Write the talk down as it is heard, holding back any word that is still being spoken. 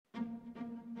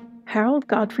Harold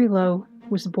Godfrey Lowe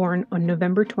was born on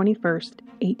November 21st,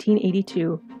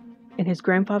 1882, in his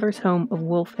grandfather's home of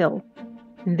Wolf Hill,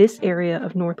 in this area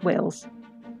of North Wales,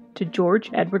 to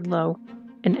George Edward Lowe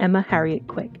and Emma Harriet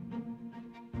Quick.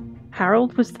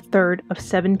 Harold was the third of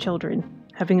 7 children,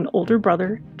 having an older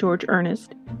brother, George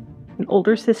Ernest, an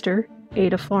older sister,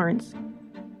 Ada Florence,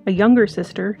 a younger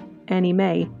sister, Annie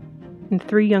May, and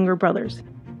 3 younger brothers,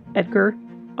 Edgar,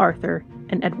 Arthur,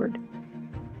 and Edward.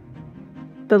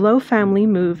 The Lowe family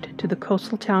moved to the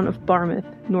coastal town of Barmouth,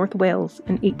 North Wales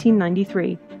in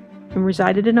 1893 and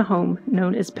resided in a home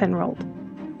known as Penrald.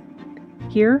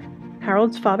 Here,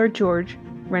 Harold's father George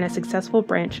ran a successful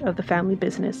branch of the family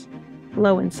business,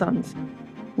 Lowe & Sons,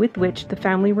 with which the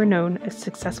family were known as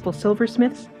successful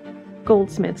silversmiths,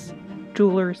 goldsmiths,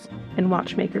 jewelers, and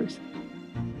watchmakers.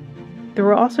 There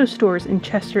were also stores in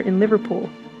Chester and Liverpool,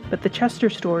 but the Chester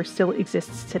store still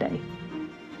exists today.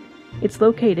 It's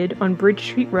located on Bridge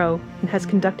Street Row and has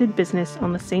conducted business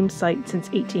on the same site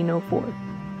since 1804.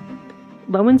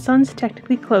 Lowe & Sons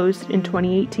technically closed in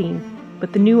 2018,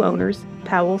 but the new owners,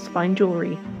 Powell's Fine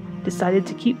Jewelry, decided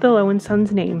to keep the Lowe &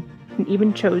 Sons name and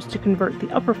even chose to convert the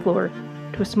upper floor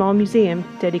to a small museum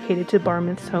dedicated to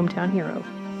Barmouth's hometown hero.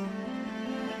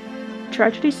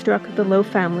 Tragedy struck the Lowe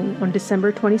family on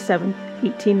December 27,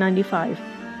 1895,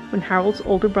 when Harold's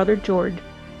older brother George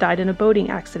died in a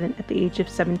boating accident at the age of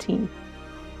 17.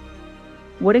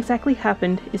 What exactly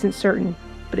happened isn't certain,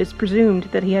 but it's presumed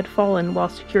that he had fallen while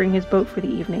securing his boat for the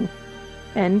evening,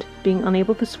 and, being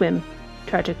unable to swim,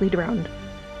 tragically drowned.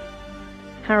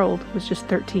 Harold was just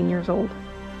 13 years old.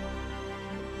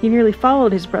 He nearly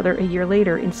followed his brother a year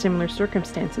later in similar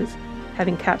circumstances,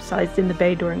 having capsized in the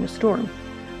bay during a storm,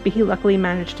 but he luckily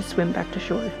managed to swim back to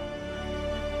shore.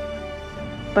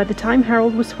 By the time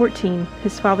Harold was 14,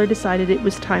 his father decided it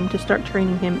was time to start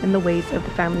training him in the ways of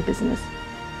the family business.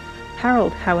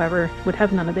 Harold, however, would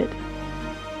have none of it.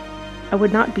 "I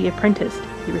would not be apprenticed,"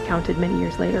 he recounted many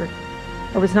years later.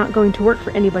 "I was not going to work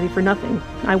for anybody for nothing.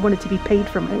 I wanted to be paid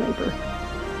for my labor."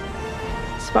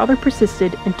 His father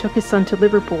persisted and took his son to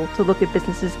Liverpool to look at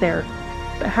businesses there,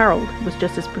 but Harold was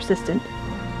just as persistent.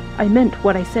 "I meant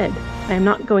what I said. I am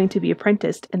not going to be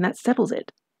apprenticed, and that settles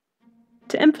it."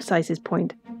 To emphasize his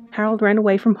point, Harold ran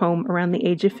away from home around the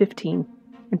age of 15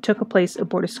 and took a place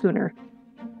aboard a schooner.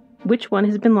 Which one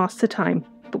has been lost to time,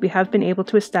 but we have been able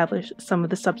to establish some of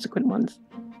the subsequent ones.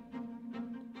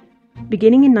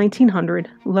 Beginning in 1900,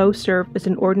 Lowe served as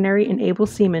an ordinary and able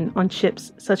seaman on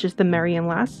ships such as the Marian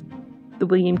Lass, the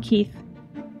William Keith,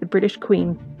 the British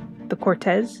Queen, the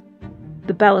Cortez,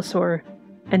 the Balasore,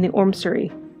 and the Ormsary,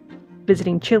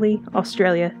 visiting Chile,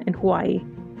 Australia, and Hawaii,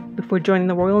 before joining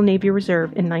the Royal Navy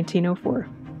Reserve in 1904.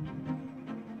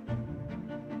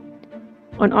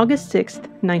 On August 6,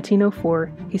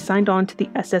 1904, he signed on to the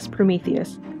SS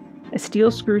Prometheus, a steel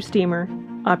screw steamer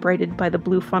operated by the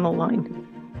Blue Funnel Line.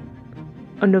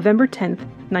 On November 10,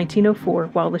 1904,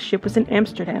 while the ship was in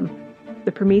Amsterdam,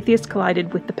 the Prometheus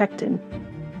collided with the Pecten.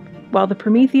 While the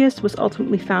Prometheus was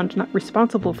ultimately found not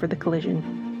responsible for the collision,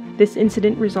 this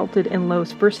incident resulted in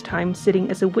Lowe's first time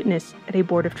sitting as a witness at a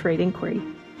Board of Trade inquiry.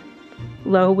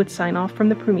 Lowe would sign off from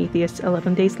the Prometheus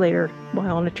 11 days later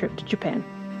while on a trip to Japan.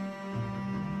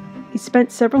 He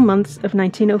spent several months of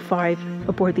 1905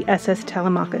 aboard the SS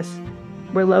Telemachus,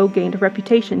 where Lowe gained a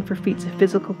reputation for feats of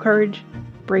physical courage,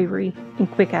 bravery,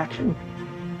 and quick action.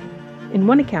 In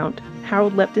one account,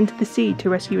 Harold leapt into the sea to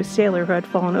rescue a sailor who had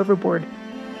fallen overboard,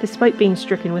 despite being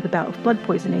stricken with a bout of blood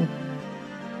poisoning.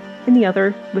 In the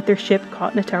other, with their ship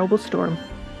caught in a terrible storm,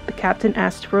 the captain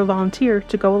asked for a volunteer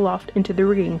to go aloft into the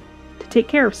rigging to take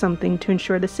care of something to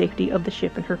ensure the safety of the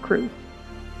ship and her crew.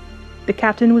 The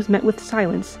captain was met with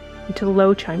silence until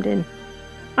Lowe chimed in,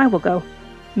 "I will go.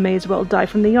 May as well die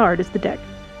from the yard as the deck."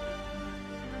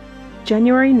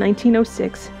 January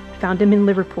 1906 found him in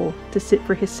Liverpool to sit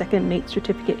for his second mate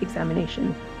certificate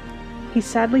examination. He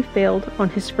sadly failed on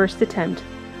his first attempt,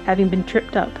 having been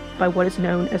tripped up by what is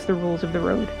known as the rules of the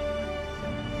road.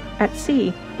 At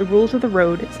sea, the rules of the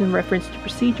road is in reference to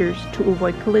procedures to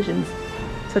avoid collisions,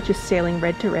 such as sailing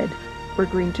red to red or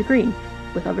green to green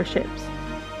with other ships.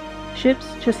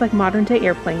 Ships, just like modern-day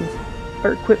airplanes,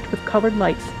 are equipped with colored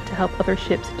lights to help other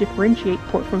ships differentiate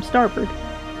port from starboard,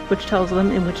 which tells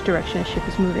them in which direction a ship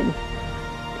is moving.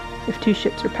 If 2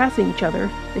 ships are passing each other,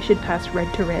 they should pass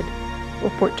red to red, or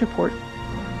port to port,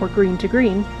 or green to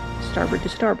green, starboard to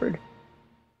starboard.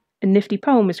 A nifty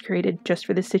poem is created just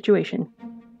for this situation.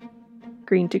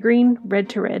 Green to green, red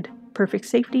to red, perfect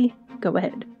safety, go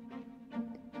ahead.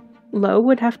 Lowe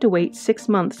would have to wait 6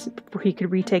 months before he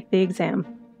could retake the exam,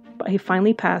 but he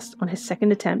finally passed on his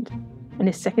second attempt, and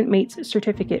his second mate's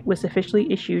certificate was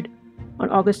officially issued on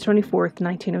August 24,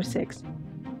 1906.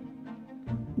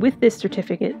 With this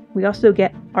certificate, we also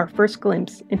get our first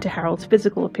glimpse into Harold's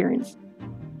physical appearance.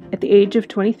 At the age of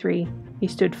 23, he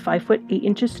stood 5 foot 8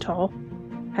 inches tall,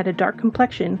 had a dark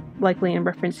complexion, likely in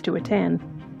reference to a tan,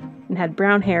 and had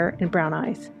brown hair and brown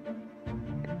eyes.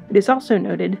 It is also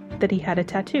noted that he had a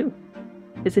tattoo,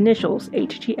 his initials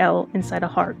HGL inside a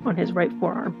heart on his right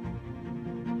forearm.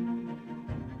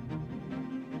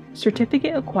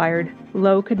 Certificate acquired,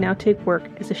 Lowe could now take work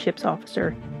as a ship's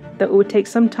officer, though it would take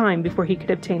some time before he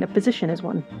could obtain a position as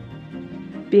one.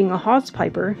 Being a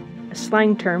hawse-piper, a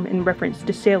slang term in reference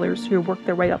to sailors who work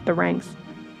their way up the ranks,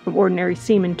 from ordinary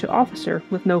seaman to officer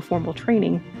with no formal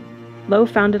training, Lowe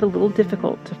found it a little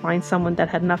difficult to find someone that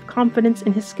had enough confidence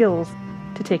in his skills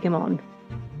to take him on.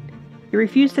 He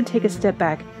refused to take a step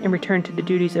back and return to the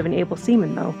duties of an able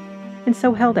seaman, though, and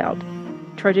so held out,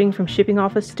 trudging from shipping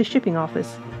office to shipping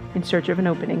office in search of an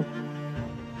opening.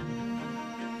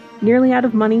 Nearly out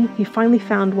of money, he finally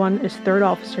found one as third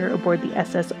officer aboard the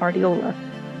SS Ardie,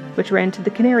 which ran to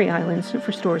the Canary Islands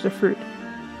for stores of fruit.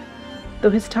 Though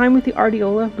his time with the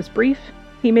Ardie was brief,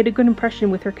 he made a good impression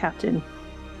with her captain,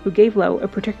 who gave Lowe a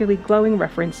particularly glowing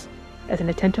reference as an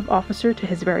attentive officer to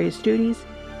his various duties,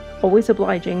 always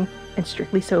obliging, and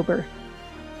strictly sober.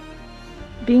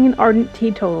 Being an ardent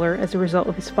teetotaler as a result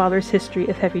of his father's history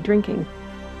of heavy drinking,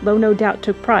 Lowe no doubt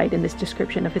took pride in this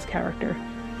description of his character.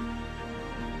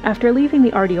 After leaving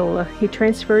the Ardie, he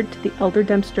transferred to the Elder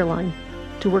Dempster Line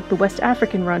to work the West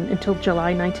African run until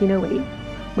July 1908,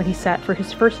 when he sat for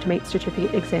his first mate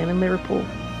certificate exam in Liverpool.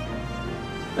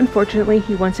 Unfortunately,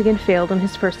 he once again failed on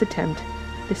his first attempt,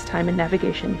 this time in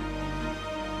navigation.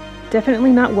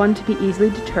 Definitely not one to be easily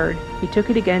deterred, he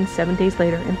took it again 7 days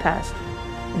later and passed,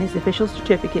 and his official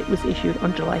certificate was issued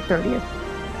on July 30th.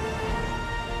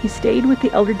 He stayed with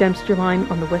the Elder Dempster Line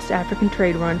on the West African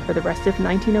trade run for the rest of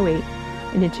 1908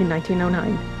 and into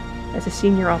 1909 as a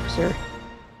senior officer,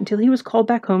 until he was called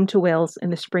back home to Wales in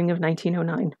the spring of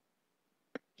 1909.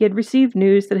 He had received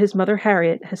news that his mother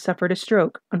Harriet had suffered a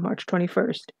stroke on March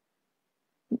 21st.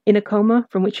 In a coma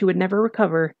from which she would never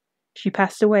recover, she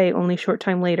passed away only a short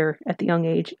time later at the young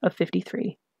age of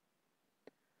 53.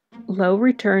 Lowe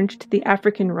returned to the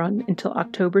African run until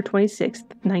October 26,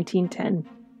 1910,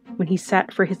 when he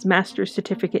sat for his master's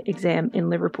certificate exam in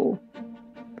Liverpool.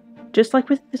 Just like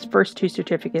with his first two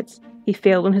certificates, he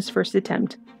failed on his first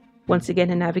attempt, once again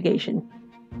in navigation.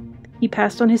 He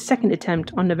passed on his second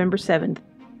attempt on November 7th,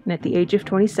 and at the age of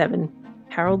 27,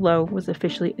 Harold Lowe was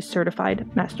officially a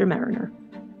certified master mariner.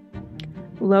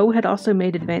 Lowe had also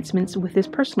made advancements with his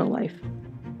personal life.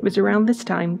 It was around this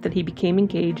time that he became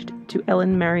engaged to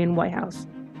Ellen Marion Whitehouse,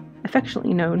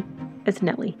 affectionately known as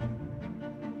Nellie.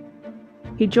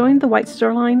 He joined the White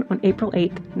Star Line on April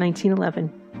 8,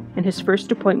 1911, and his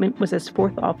first appointment was as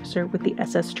fourth officer with the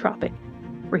SS Tropic,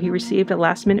 where he received a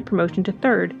last-minute promotion to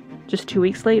third just 2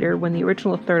 weeks later when the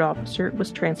original third officer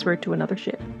was transferred to another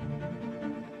ship.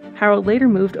 Harold later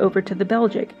moved over to the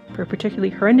Belgic for a particularly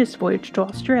horrendous voyage to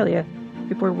Australia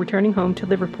before returning home to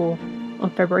Liverpool on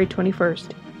February 21,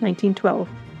 1912,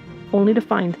 only to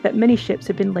find that many ships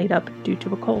had been laid up due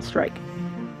to a coal strike.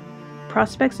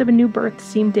 Prospects of a new berth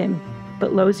seemed dim,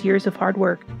 but Lowe's years of hard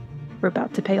work were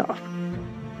about to pay off.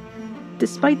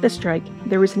 Despite the strike,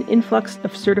 there was an influx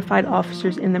of certified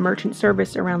officers in the merchant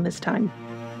service around this time,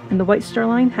 and the White Star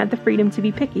Line had the freedom to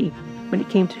be picky when it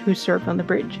came to who served on the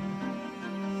bridge.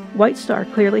 White Star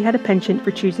clearly had a penchant for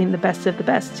choosing the best of the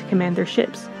best to command their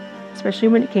ships, especially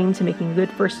when it came to making a good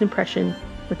first impression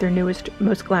with their newest,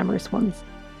 most glamorous ones.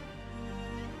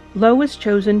 Lowe was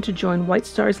chosen to join White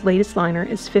Star's latest liner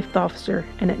as fifth officer,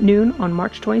 and at noon on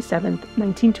March 27,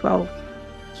 1912,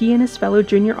 he and his fellow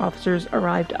junior officers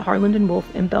arrived at Harland and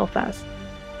Wolff in Belfast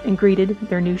and greeted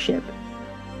their new ship,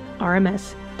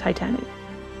 RMS Titanic.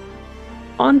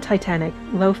 On Titanic,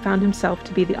 Lowe found himself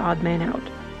to be the odd man out.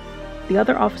 The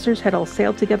other officers had all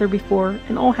sailed together before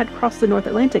and all had crossed the North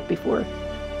Atlantic before,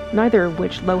 neither of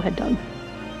which Lowe had done.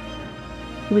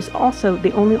 He was also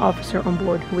the only officer on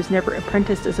board who was never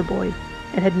apprenticed as a boy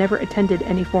and had never attended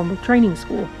any formal training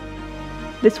school.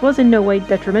 This was in no way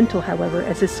detrimental, however,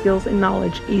 as his skills and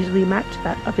knowledge easily matched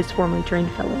that of his formerly trained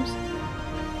fellows.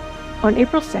 On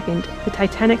April 2nd, the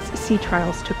Titanic's sea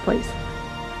trials took place.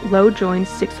 Lowe joined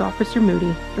 6th Officer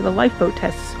Moody for the lifeboat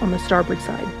tests on the starboard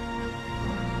side.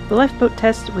 The lifeboat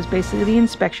test was basically the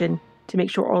inspection to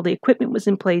make sure all the equipment was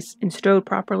in place and stowed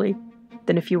properly,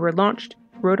 then a few were launched,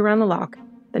 rowed around the lock,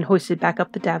 then hoisted back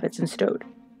up the davits and stowed.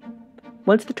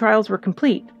 Once the trials were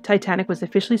complete, Titanic was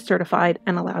officially certified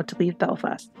and allowed to leave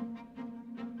Belfast.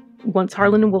 Once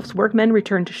Harland and Wolff's workmen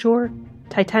returned to shore,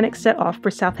 Titanic set off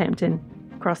for Southampton,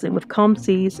 crossing with calm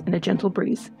seas and a gentle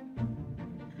breeze.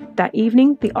 That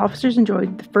evening, the officers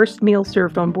enjoyed the first meal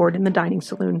served on board in the dining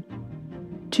saloon.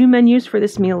 2 menus for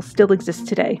this meal still exist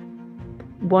today.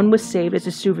 One was saved as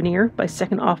a souvenir by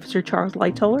Second Officer Charles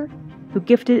Lightoller, who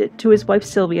gifted it to his wife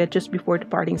Sylvia just before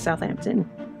departing Southampton.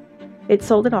 It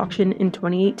sold at auction in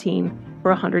 2018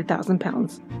 for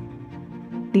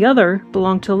 £100,000. The other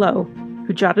belonged to Lowe,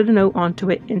 who jotted a note onto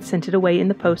it and sent it away in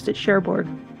the post at Cherbourg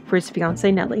for his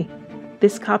fiancée Nellie.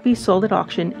 This copy sold at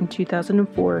auction in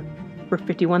 2004 for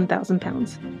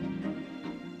 £51,000.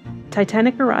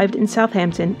 Titanic arrived in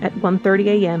Southampton at 1:30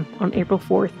 a.m. on April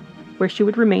 4th, where she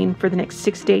would remain for the next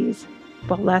 6 days,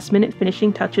 while last-minute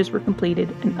finishing touches were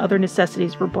completed and other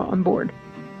necessities were brought on board.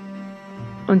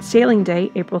 On sailing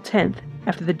day, April 10th,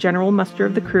 after the general muster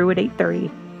of the crew at 8:30,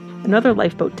 another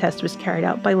lifeboat test was carried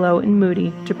out by Lowe and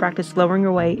Moody to practice lowering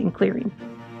away and clearing.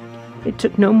 It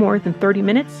took no more than 30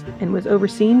 minutes and was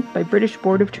overseen by British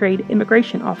Board of Trade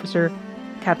Immigration Officer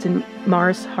Captain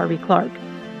Maurice Harvey Clark,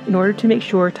 in order to make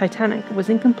sure Titanic was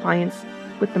in compliance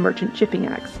with the Merchant Shipping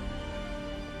Acts.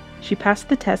 She passed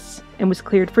the tests and was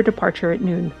cleared for departure at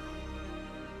noon.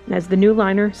 And as the new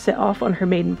liner set off on her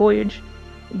maiden voyage,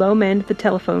 Lowe manned the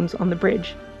telephones on the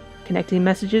bridge, connecting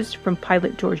messages from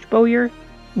pilot George Bowyer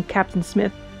and Captain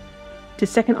Smith to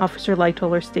Second Officer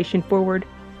Lightoller stationed forward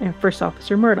and First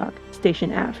Officer Murdoch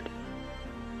stationed aft.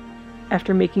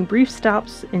 After making brief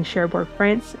stops in Cherbourg,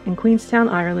 France and Queenstown,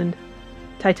 Ireland,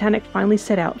 Titanic finally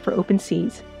set out for open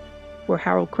seas, where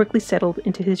Harold quickly settled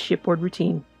into his shipboard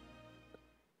routine.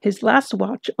 His last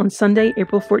watch on Sunday,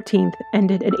 April 14th,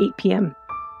 ended at 8 p.m.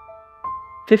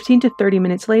 15 to 30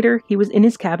 minutes later, he was in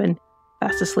his cabin,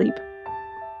 fast asleep.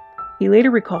 He later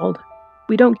recalled,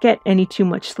 "We don't get any too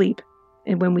much sleep,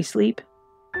 and when we sleep,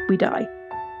 we die."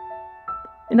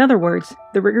 In other words,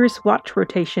 the rigorous watch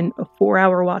rotation of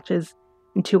 4-hour watches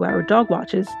and 2-hour dog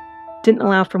watches didn't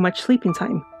allow for much sleeping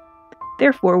time.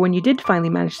 Therefore, when you did finally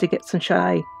manage to get some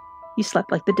shut-eye, you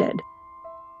slept like the dead.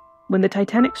 When the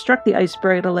Titanic struck the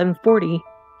iceberg at 11:40,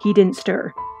 he didn't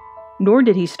stir. Nor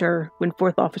did he stir when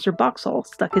 4th Officer Boxall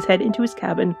stuck his head into his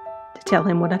cabin to tell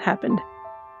him what had happened.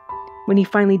 When he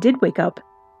finally did wake up,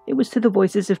 it was to the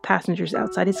voices of passengers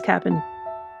outside his cabin,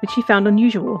 which he found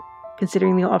unusual,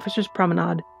 considering the officers'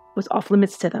 promenade was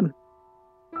off-limits to them.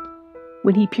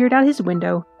 When he peered out his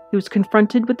window, he was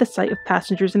confronted with the sight of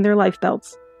passengers in their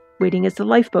lifebelts, waiting as the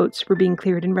lifeboats were being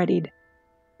cleared and readied.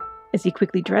 As he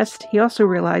quickly dressed, he also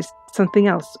realized something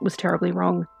else was terribly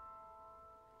wrong.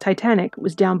 Titanic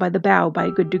was down by the bow by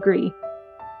a good degree.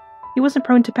 He wasn't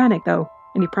prone to panic, though,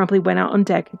 and he promptly went out on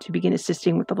deck to begin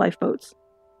assisting with the lifeboats.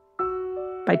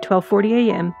 By 12:40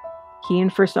 a.m., he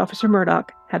and First Officer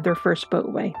Murdoch had their first boat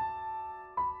away.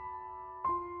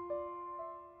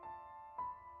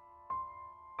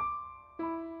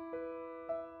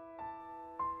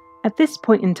 At this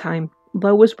point in time,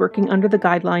 Lowe was working under the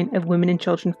guideline of women and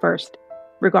children first,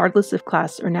 regardless of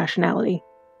class or nationality.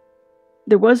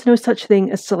 There was no such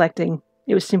thing as selecting.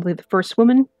 It was simply the first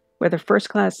woman, whether first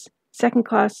class, second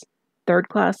class, third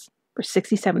class, or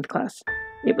 67th class.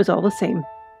 It was all the same.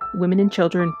 Women and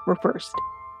children were first.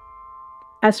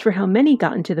 As for how many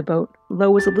got into the boat,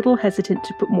 Lowe was a little hesitant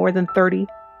to put more than 30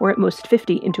 or at most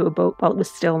 50 into a boat while it was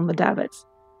still on the davits.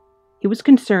 He was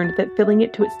concerned that filling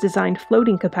it to its designed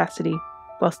floating capacity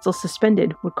while still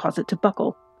suspended would cause it to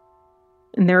buckle.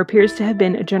 And there appears to have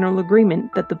been a general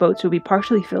agreement that the boats would be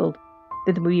partially filled,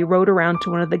 then would be rowed around to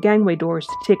one of the gangway doors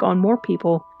to take on more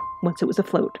people once it was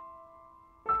afloat.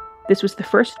 This was the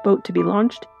first boat to be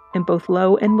launched, and both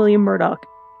Lowe and William Murdoch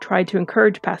tried to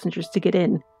encourage passengers to get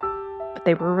in, but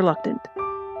they were reluctant.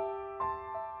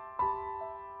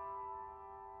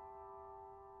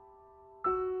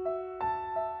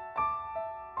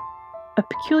 A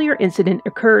peculiar incident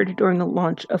occurred during the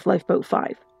launch of Lifeboat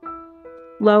 5.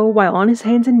 Lowe, while on his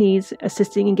hands and knees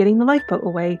assisting in getting the lifeboat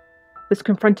away, was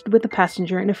confronted with a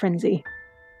passenger in a frenzy.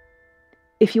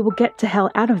 "If you will get to hell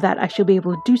out of that, I shall be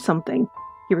able to do something,"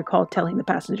 he recalled telling the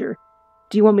passenger.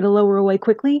 "Do you want me to lower away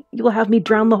quickly? You will have me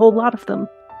drown the whole lot of them."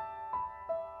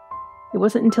 It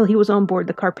wasn't until he was on board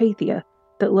the Carpathia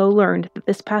that Lowe learned that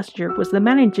this passenger was the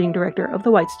managing director of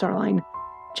the White Star Line,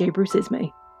 J. Bruce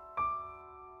Ismay.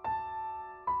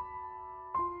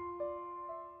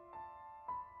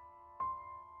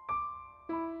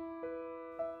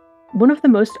 One of the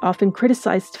most often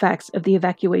criticized facts of the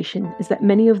evacuation is that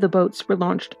many of the boats were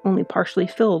launched only partially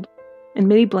filled, and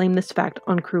many blame this fact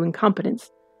on crew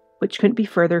incompetence, which couldn't be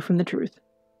further from the truth.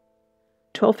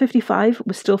 12:55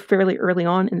 was still fairly early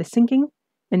on in the sinking,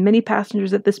 and many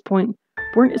passengers at this point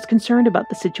weren't as concerned about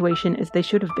the situation as they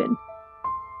should have been.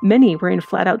 Many were in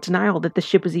flat-out denial that the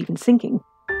ship was even sinking.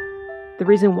 The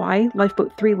reason why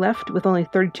Lifeboat 3 left with only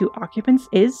 32 occupants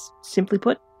is, simply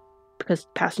put, because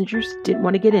passengers didn't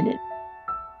want to get in it.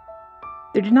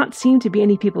 There did not seem to be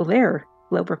any people there,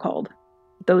 Lowe recalled.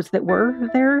 Those that were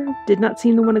there did not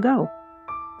seem to want to go.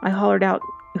 I hollered out,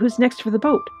 "Who's next for the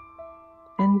boat?"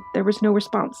 And there was no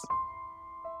response.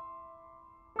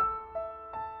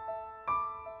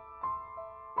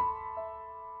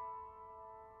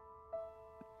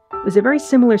 It was a very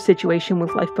similar situation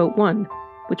with Lifeboat 1,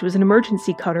 which was an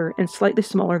emergency cutter and slightly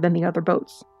smaller than the other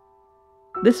boats.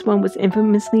 This one was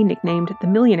infamously nicknamed the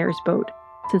Millionaire's Boat,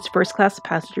 since first-class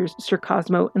passengers Sir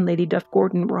Cosmo and Lady Duff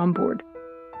Gordon were on board.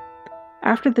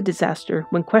 After the disaster,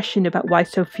 when questioned about why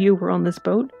so few were on this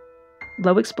boat,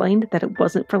 Lowe explained that it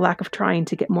wasn't for lack of trying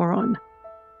to get more on.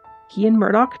 He and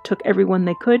Murdoch took everyone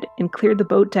they could and cleared the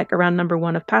boat deck around number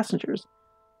 1 of passengers.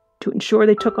 To ensure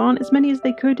they took on as many as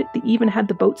they could, they even had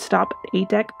the boat stop at A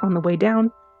deck on the way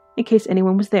down in case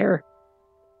anyone was there,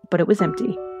 but it was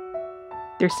empty.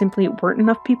 There simply weren't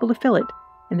enough people to fill it,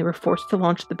 and they were forced to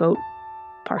launch the boat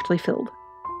partially filled.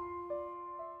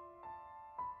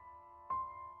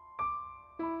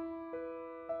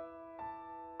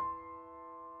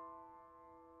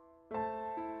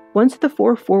 Once the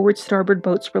 4 forward starboard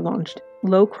boats were launched,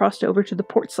 Lowe crossed over to the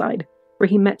port side, where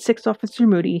he met 6th Officer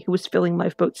Moody, who was filling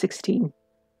Lifeboat 16.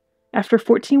 After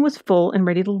 14 was full and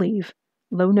ready to leave,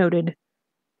 Lowe noted,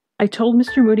 "I told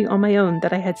Mr. Moody on my own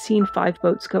that I had seen 5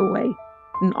 boats go away,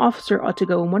 and an officer ought to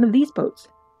go in one of these boats.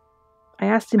 I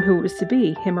asked him who it was to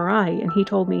be, him or I, and he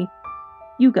told me,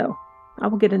 'You go, I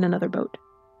will get in another boat.'"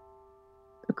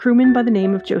 A crewman by the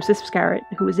name of Joseph Scarrett,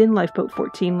 who was in Lifeboat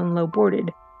 14 when Lowe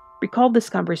boarded, recalled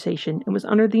this conversation and was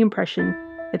under the impression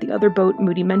that the other boat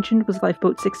Moody mentioned was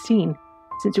Lifeboat 16,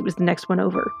 since it was the next one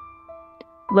over.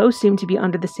 Lowe seemed to be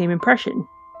under the same impression.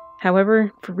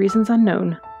 However, for reasons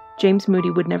unknown, James Moody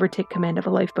would never take command of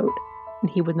a lifeboat, and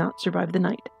he would not survive the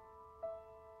night.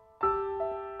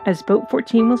 As Boat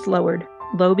 14 was lowered,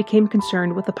 Lowe became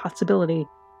concerned with the possibility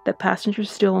that passengers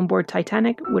still on board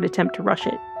Titanic would attempt to rush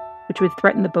it, which would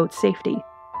threaten the boat's safety.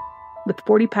 With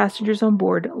 40 passengers on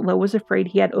board, Lowe was afraid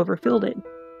he had overfilled it,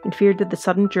 and feared that the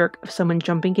sudden jerk of someone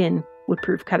jumping in would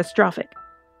prove catastrophic,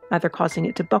 either causing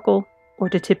it to buckle or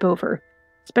to tip over,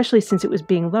 especially since it was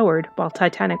being lowered while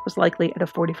Titanic was likely at a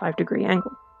 45-degree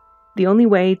angle. The only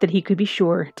way that he could be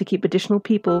sure to keep additional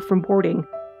people from boarding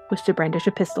was to brandish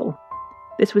a pistol.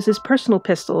 This was his personal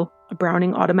pistol, a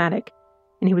Browning automatic,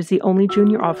 and he was the only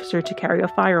junior officer to carry a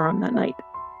firearm that night.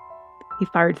 He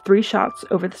fired 3 shots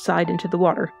over the side into the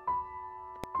water.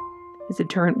 His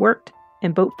deterrent worked,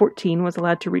 and Boat 14 was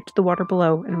allowed to reach the water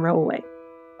below and row away.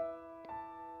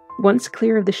 Once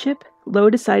clear of the ship, Lowe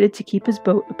decided to keep his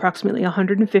boat approximately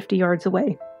 150 yards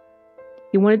away.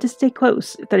 He wanted to stay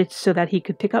close so that he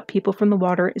could pick up people from the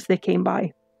water as they came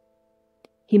by.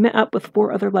 He met up with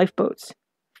 4 other lifeboats,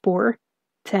 4,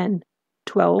 10,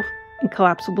 12, and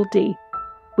Collapsible D,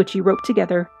 which he roped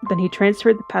together. Then he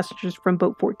transferred the passengers from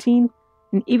Boat 14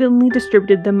 and evenly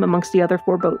distributed them amongst the other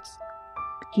 4 boats.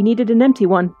 He needed an empty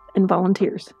one and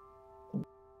volunteers.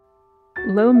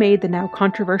 Lowe made the now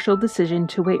controversial decision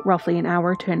to wait roughly an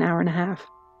hour to an hour and a half.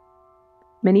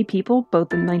 Many people,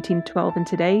 both in 1912 and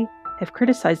today, have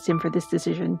criticized him for this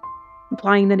decision,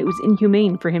 implying that it was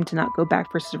inhumane for him to not go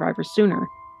back for survivors sooner.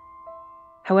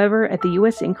 However, at the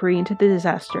U.S. inquiry into the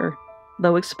disaster,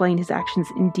 Lowe explained his actions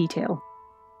in detail.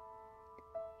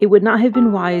 "It would not have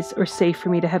been wise or safe for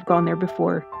me to have gone there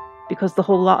before, because the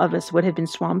whole lot of us would have been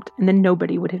swamped and then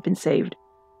nobody would have been saved.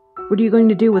 What are you going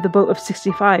to do with a boat of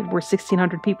 65 where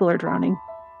 1,600 people are drowning?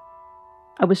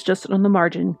 I was just on the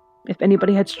margin. If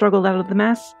anybody had struggled out of the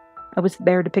mass, I was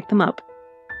there to pick them up.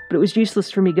 But it was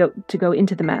useless for me to go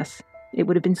into the mass. It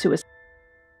would have been suicide."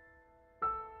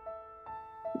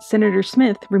 Senator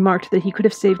Smith remarked that he could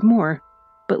have saved more,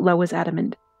 but Lowe was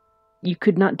adamant. "You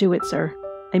could not do it, sir.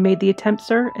 I made the attempt,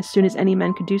 sir, as soon as any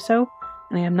men could do so,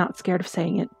 and I am not scared of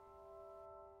saying it."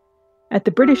 At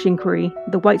the British inquiry,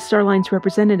 the White Star Line's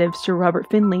representative, Sir Robert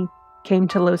Finlay, came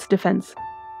to Lowe's defense.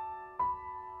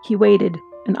 He waited,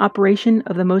 an operation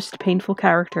of the most painful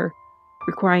character,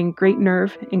 requiring great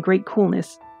nerve and great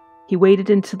coolness. He waited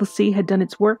until the sea had done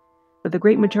its work for the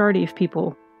great majority of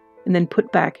people, and then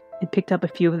put back and picked up a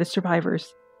few of the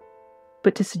survivors.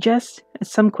 But to suggest,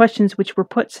 as some questions which were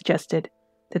put suggested,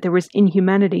 that there was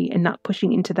inhumanity in not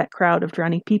pushing into that crowd of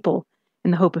drowning people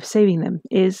in the hope of saving them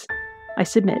is, I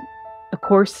submit, a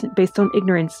course based on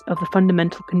ignorance of the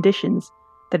fundamental conditions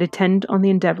that attend on the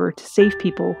endeavor to save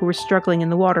people who are struggling in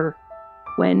the water,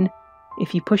 when,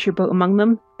 if you push your boat among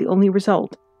them, the only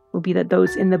result will be that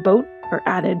those in the boat are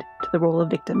added to the role of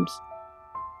victims.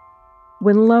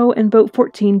 When Lowe and Boat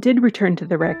 14 did return to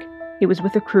the wreck, it was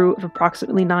with a crew of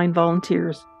approximately 9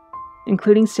 volunteers,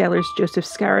 including sailors Joseph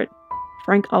Scarrett,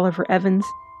 Frank Oliver Evans,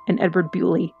 and Edward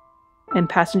Bewley, and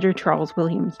passenger Charles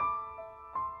Williams.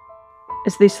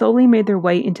 As they slowly made their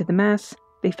way into the mass,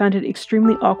 they found it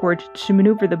extremely awkward to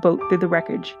maneuver the boat through the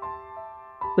wreckage.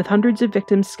 With hundreds of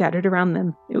victims scattered around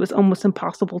them, it was almost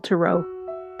impossible to row,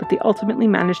 but they ultimately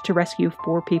managed to rescue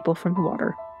 4 people from the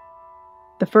water.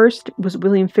 The first was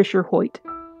William Fisher Hoyt,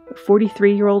 a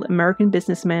 43-year-old American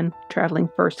businessman traveling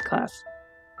first class.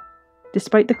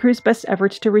 Despite the crew's best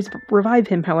efforts to revive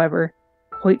him, however,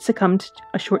 Hoyt succumbed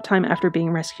a short time after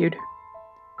being rescued.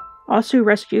 Also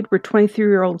rescued were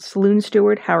 23-year-old saloon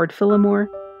steward Howard Phillimore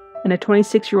and a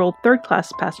 26-year-old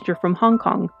third-class passenger from Hong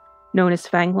Kong known as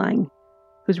Fang Lang,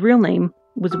 whose real name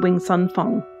was Wing Sun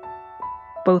Fong.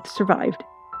 Both survived.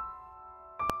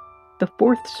 The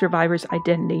 4th survivor's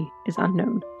identity is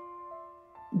unknown.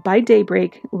 By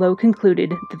daybreak, Lowe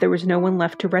concluded that there was no one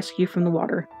left to rescue from the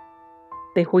water.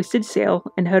 They hoisted sail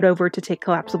and headed over to take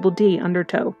Collapsible D under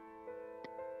tow.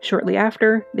 Shortly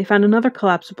after, they found another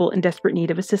collapsible in desperate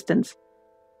need of assistance.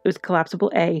 It was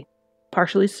Collapsible A,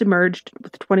 partially submerged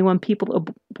with 21 people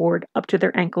aboard up to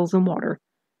their ankles in water.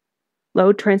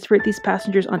 Lowe transferred these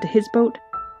passengers onto his boat,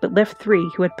 but left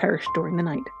 3 who had perished during the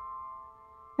night.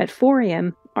 At 4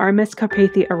 a.m., RMS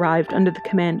Carpathia arrived under the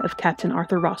command of Captain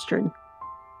Arthur Rostron.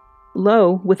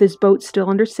 Lowe, with his boat still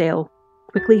under sail,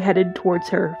 quickly headed towards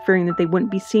her, fearing that they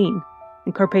wouldn't be seen,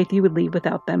 and Carpathia would leave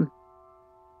without them.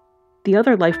 The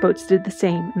other lifeboats did the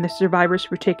same, and the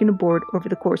survivors were taken aboard over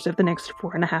the course of the next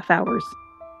 4.5 hours.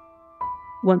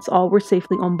 Once all were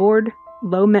safely on board,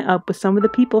 Lowe met up with some of the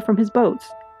people from his boats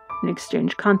and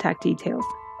exchanged contact details.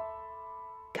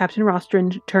 Captain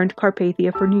Rostron turned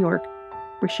Carpathia for New York,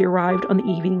 where she arrived on the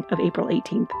evening of April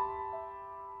 18th.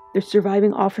 The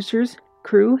surviving officers,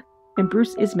 crew, and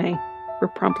Bruce Ismay were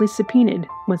promptly subpoenaed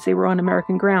once they were on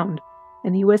American ground,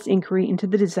 and the U.S. inquiry into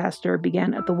the disaster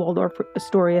began at the Waldorf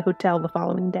Astoria Hotel the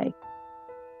following day.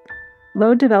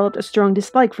 Lowe developed a strong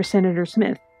dislike for Senator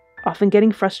Smith, often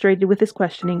getting frustrated with his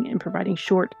questioning and providing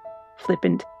short,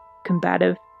 flippant,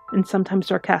 combative, and sometimes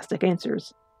sarcastic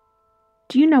answers.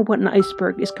 "Do you know what an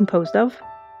iceberg is composed of?"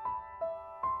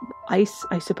 "Ice,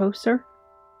 I suppose, sir."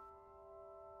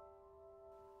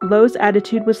 Lowe's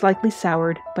attitude was likely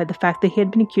soured by the fact that he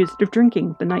had been accused of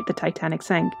drinking the night the Titanic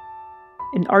sank.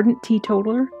 An ardent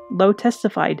teetotaler, Lowe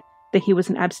testified that he was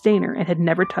an abstainer and had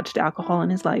never touched alcohol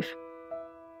in his life.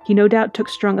 He no doubt took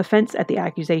strong offense at the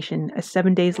accusation, as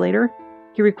 7 days later,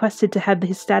 he requested to have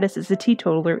his status as a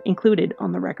teetotaler included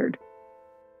on the record.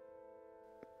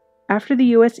 After the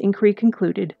U.S. inquiry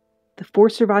concluded, the 4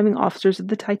 surviving officers of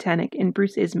the Titanic and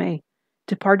Bruce Ismay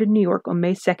departed New York on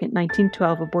May 2,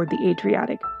 1912 aboard the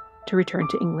Adriatic to return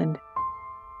to England.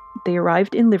 They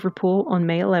arrived in Liverpool on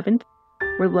May 11th,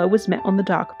 where Lowe was met on the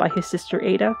dock by his sister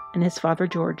Ada and his father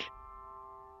George.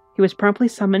 He was promptly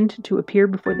summoned to appear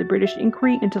before the British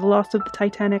inquiry into the loss of the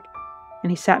Titanic,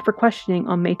 and he sat for questioning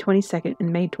on May 22nd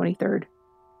and May 23rd.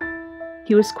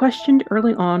 He was questioned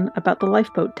early on about the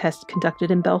lifeboat test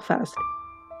conducted in Belfast,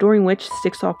 during which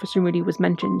 6th Officer Moody was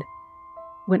mentioned.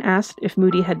 When asked if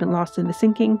Moody had been lost in the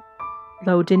sinking,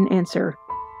 Lowe didn't answer,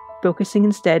 focusing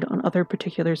instead on other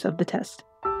particulars of the test.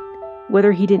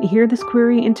 Whether he didn't hear this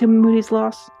query into Moody's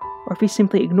loss, or if he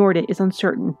simply ignored it, is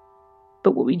uncertain,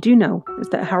 but what we do know is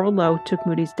that Harold Lowe took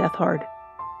Moody's death hard.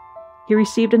 He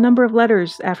received a number of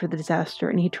letters after the disaster,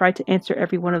 and he tried to answer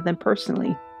every one of them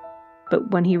personally,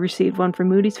 but when he received one from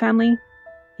Moody's family,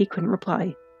 he couldn't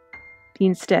reply. He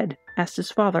instead asked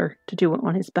his father to do it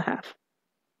on his behalf.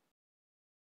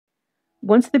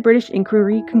 Once the British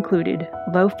inquiry concluded,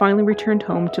 Lowe finally returned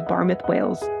home to Barmouth,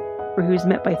 Wales, where he was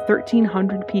met by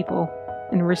 1,300 people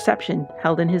in a reception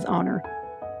held in his honor.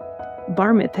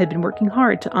 Barmouth had been working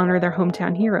hard to honor their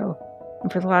hometown hero,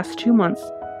 and for the last 2 months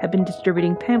had been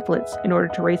distributing pamphlets in order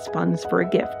to raise funds for a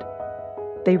gift.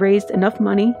 They raised enough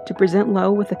money to present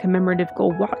Lowe with a commemorative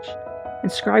gold watch,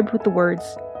 inscribed with the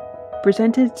words,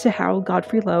 "Presented to Harold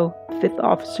Godfrey Lowe, 5th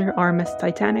Officer RMS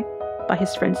Titanic, by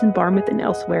his friends in Barmouth and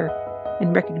elsewhere,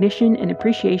 in recognition and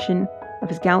appreciation of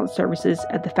his gallant services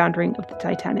at the foundering of the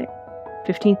Titanic,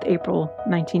 15th April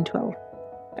 1912.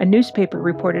 A newspaper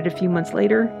reported a few months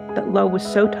later that Lowe was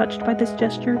so touched by this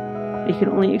gesture that he could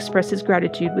only express his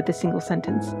gratitude with a single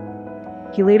sentence.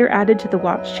 He later added to the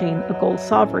watch chain a gold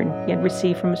sovereign he had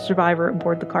received from a survivor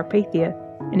aboard the Carpathia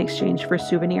in exchange for a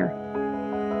souvenir.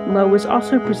 Lowe was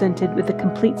also presented with a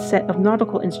complete set of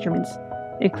nautical instruments,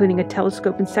 including a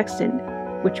telescope and sextant,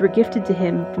 which were gifted to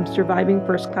him from surviving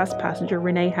first-class passenger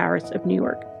Renee Harris of New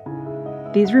York.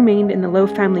 These remained in the Lowe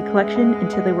family collection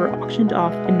until they were auctioned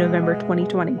off in November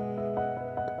 2020.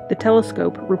 The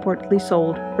telescope reportedly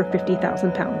sold for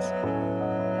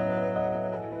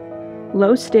 £50,000.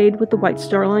 Lowe stayed with the White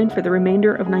Star Line for the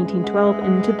remainder of 1912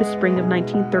 and into the spring of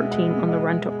 1913 on the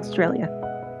run to Australia.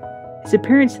 His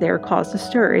appearance there caused a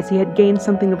stir as he had gained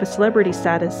something of a celebrity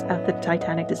status after the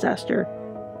Titanic disaster,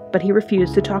 but he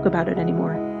refused to talk about it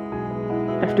anymore.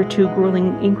 After 2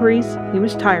 grueling inquiries, he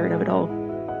was tired of it all,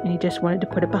 and he just wanted to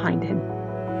put it behind him.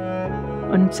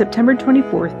 On September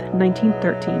 24,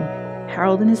 1913,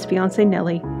 Harold and his fiancée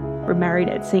Nellie were married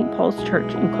at St. Paul's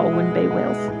Church in Colwyn Bay,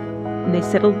 Wales, and they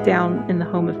settled down in the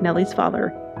home of Nellie's father,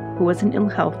 who was in ill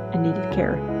health and needed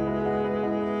care.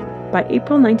 By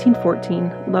April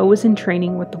 1914, Lowe was in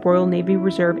training with the Royal Navy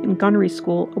Reserve in gunnery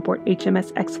school aboard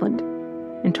HMS Excellent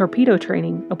and torpedo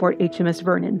training aboard HMS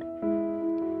Vernon.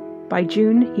 By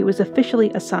June, he was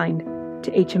officially assigned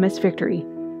to HMS Victory.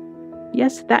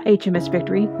 Yes, that HMS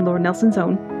Victory, Lord Nelson's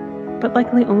own, but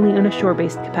likely only in a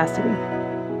shore-based capacity.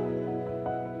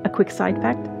 A quick side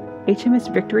fact, HMS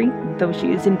Victory, though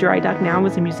she is in dry dock now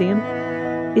as a museum,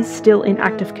 is still in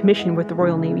active commission with the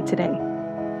Royal Navy today.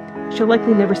 She'll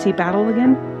likely never see battle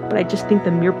again, but I just think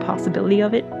the mere possibility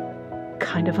of it,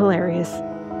 kind of hilarious.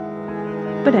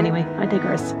 But anyway, I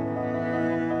digress.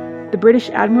 The British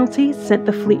Admiralty sent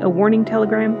the fleet a warning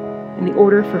telegram, and the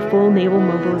order for full naval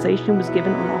mobilization was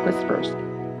given on August 1st.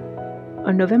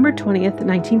 On November 20th,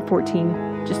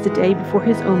 1914, just a day before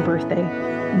his own birthday,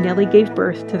 Nellie gave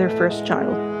birth to their first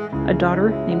child, a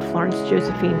daughter named Florence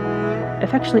Josephine,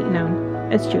 affectionately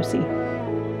known as Josie.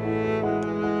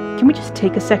 Can we just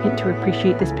take a second to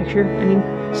appreciate this picture? I mean,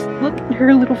 just look at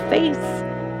her little face!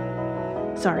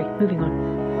 Sorry, moving on.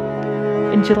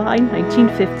 In July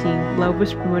 1915, Lowe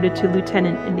was promoted to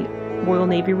lieutenant in the Royal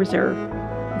Navy Reserve,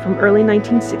 and from early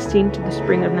 1916 to the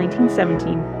spring of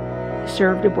 1917, he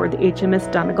served aboard the HMS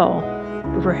Donegal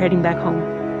before heading back home.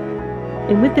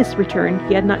 And with this return,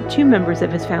 he had not 2 members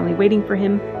of his family waiting for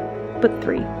him, but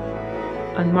 3.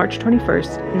 On March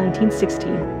 21st,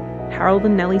 1916, Harold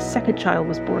and Nellie's second child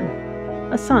was born,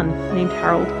 a son named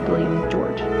Harold William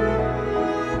George.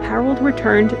 Harold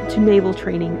returned to naval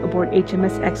training aboard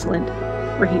HMS Excellent,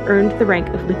 where he earned the rank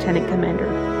of lieutenant commander,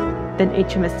 then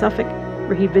HMS Suffolk,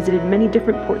 where he visited many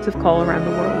different ports of call around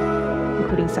the world,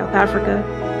 including South Africa,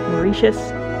 Mauritius,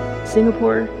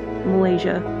 Singapore,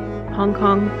 Malaysia, Hong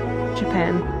Kong,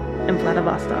 Japan, and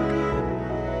Vladivostok.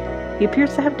 He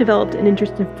appears to have developed an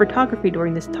interest in photography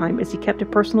during this time as he kept a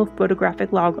personal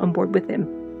photographic log on board with him.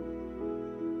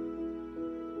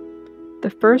 The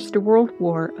First World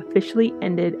War officially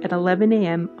ended at 11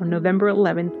 a.m. on November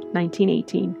 11,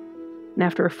 1918, and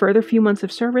after a further few months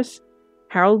of service,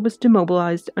 Harold was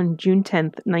demobilized on June 10,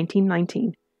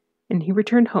 1919, and he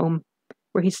returned home,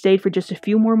 where he stayed for just a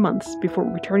few more months before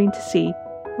returning to sea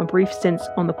on brief stints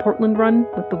on the Portland run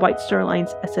with the White Star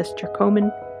Line's SS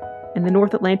Turcoman, and the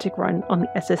North Atlantic run on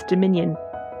the SS Dominion,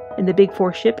 and the Big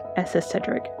Four ship SS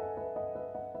Cedric.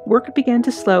 Work began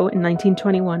to slow in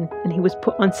 1921, and he was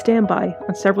put on standby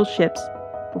on several ships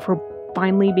before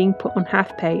finally being put on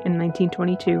half pay in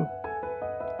 1922.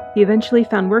 He eventually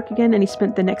found work again, and he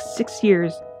spent the next 6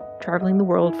 years traveling the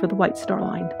world for the White Star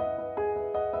Line.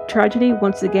 Tragedy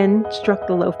once again struck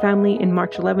the Lowe family in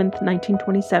March 11,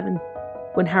 1927,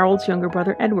 when Harold's younger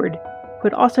brother Edward, who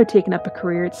had also taken up a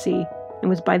career at sea and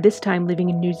was by this time living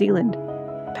in New Zealand,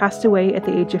 passed away at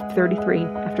the age of 33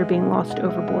 after being lost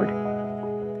overboard.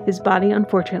 His body,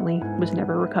 unfortunately, was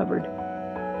never recovered.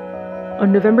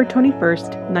 On November 21,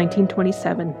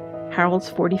 1927,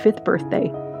 Harold's 45th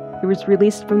birthday, he was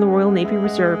released from the Royal Navy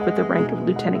Reserve with the rank of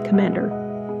lieutenant commander.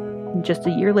 And just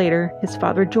a year later, his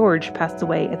father George passed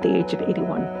away at the age of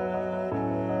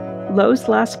 81. Lowe's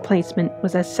last placement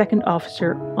was as second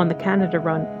officer on the Canada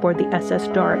run aboard the SS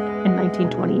Doric in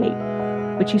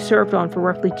 1928, which he served on for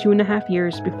roughly 2.5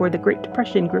 years before the Great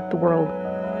Depression gripped the world,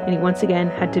 and he once again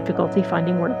had difficulty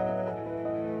finding work.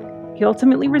 He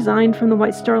ultimately resigned from the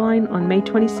White Star Line on May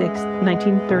 26,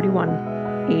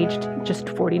 1931, aged just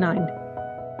 49.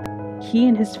 He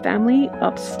and his family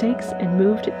upped stakes and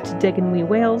moved to Deganwy,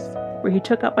 Wales, where he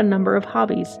took up a number of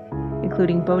hobbies,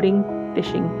 including boating,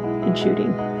 fishing, and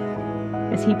shooting.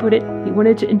 As he put it, he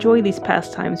wanted to enjoy these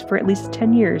pastimes for at least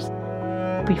 10 years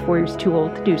before he was too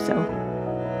old to do so.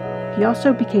 He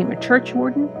also became a church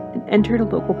warden and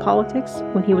entered local politics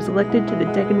when he was elected to the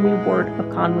Deganwy ward of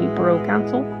Conwy Borough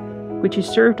Council, which he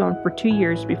served on for 2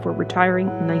 years before retiring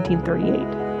in 1938.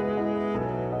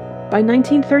 By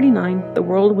 1939, the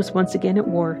world was once again at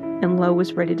war, and Lowe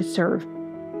was ready to serve,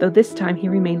 though this time he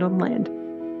remained on land.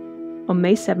 On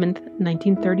May 7,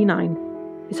 1939,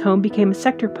 his home became a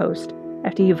sector post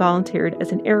after he volunteered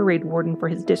as an air raid warden for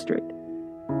his district.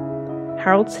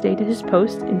 Harold stayed at his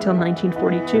post until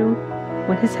 1942,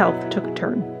 when his health took a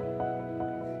turn.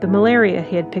 The malaria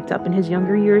he had picked up in his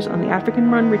younger years on the African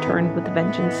run returned with a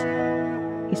vengeance.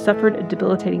 He suffered a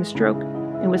debilitating stroke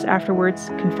and was afterwards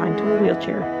confined to a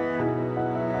wheelchair.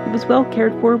 He was well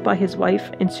cared for by his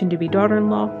wife and soon-to-be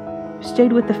daughter-in-law, who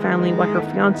stayed with the family while her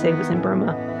fiancé was in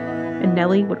Burma, and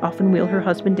Nellie would often wheel her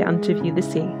husband down to view the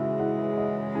sea.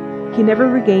 He never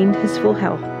regained his full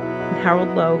health, and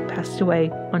Harold Lowe passed away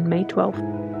on May 12,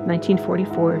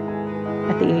 1944,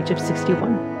 at the age of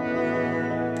 61.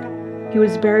 He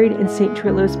was buried in St.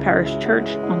 Trillo's Parish Church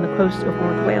on the coast of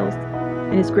North Wales,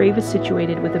 and his grave is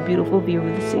situated with a beautiful view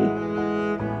of the sea.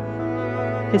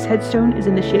 His headstone is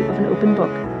in the shape of an open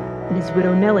book, and his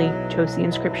widow Nellie chose the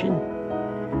inscription: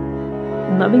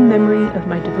 "In loving memory of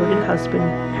my devoted husband,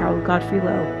 Harold Godfrey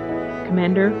Lowe,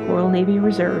 Commander, Royal Navy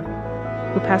Reserve,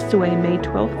 who passed away May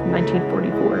 12,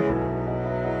 1944.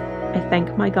 I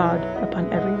thank my God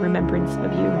upon every remembrance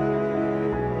of you."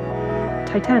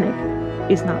 Titanic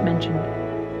is not mentioned.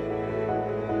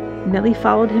 Nellie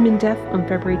followed him in death on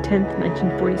February 10,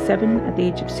 1947, at the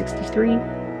age of 63,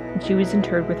 and she was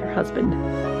interred with her husband.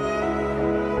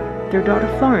 Their daughter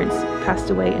Florence passed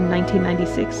away in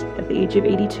 1996 at the age of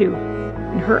 82,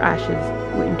 and her ashes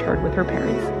were interred with her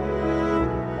parents.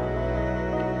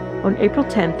 On April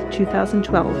 10,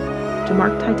 2012, to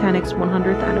mark Titanic's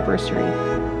 100th anniversary,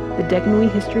 the Deganwy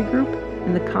History Group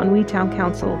and the Conwy Town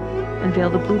Council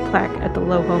unveiled a blue plaque at the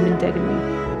Lowe home in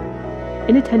Deganwy.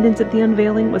 In attendance at the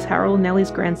unveiling was Harold and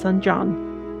Nellie's grandson John,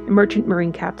 a merchant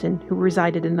marine captain who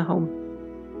resided in the home.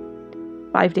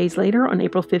 5 days later, on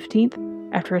April 15th,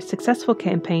 after a successful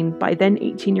campaign by then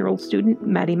 18-year-old student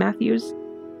Maddie Matthews,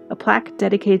 a plaque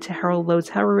dedicated to Harold Lowe's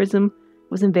heroism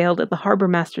was unveiled at the Harbour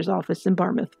Master's office in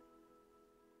Barmouth.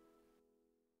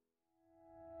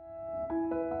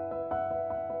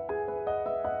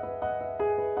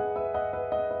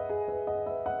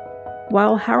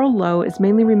 While Harold Lowe is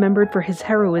mainly remembered for his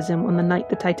heroism on the night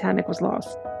the Titanic was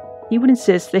lost, he would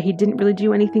insist that he didn't really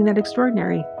do anything that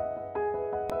extraordinary.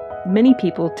 Many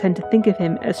people tend to think of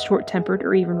him as short-tempered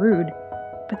or even rude,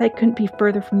 but that couldn't be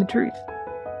further from the truth.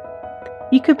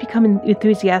 He could become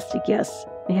enthusiastic, yes,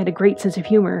 and he had a great sense of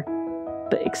humor,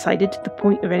 but excited to the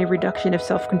point of any reduction of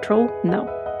self-control? No,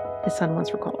 his son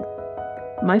once recalled.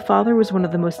 My father was one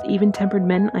of the most even-tempered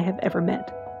men I have ever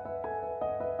met.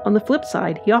 On the flip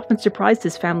side, he often surprised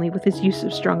his family with his use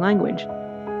of strong language.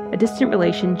 A distant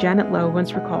relation, Janet Lowe,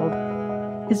 once recalled,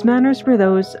 "His manners were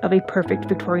those of a perfect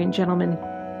Victorian gentleman,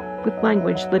 with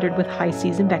language littered with high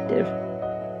seas invective.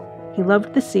 He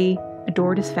loved the sea,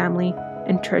 adored his family,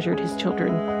 and treasured his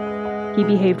children. He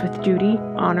behaved with duty,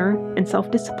 honor, and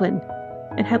self-discipline,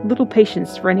 and had little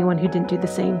patience for anyone who didn't do the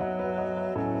same.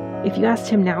 If you asked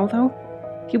him now, though,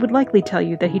 he would likely tell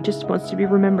you that he just wants to be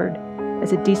remembered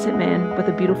as a decent man with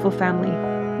a beautiful family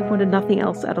who wanted nothing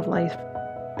else out of life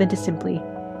than to simply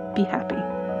be happy."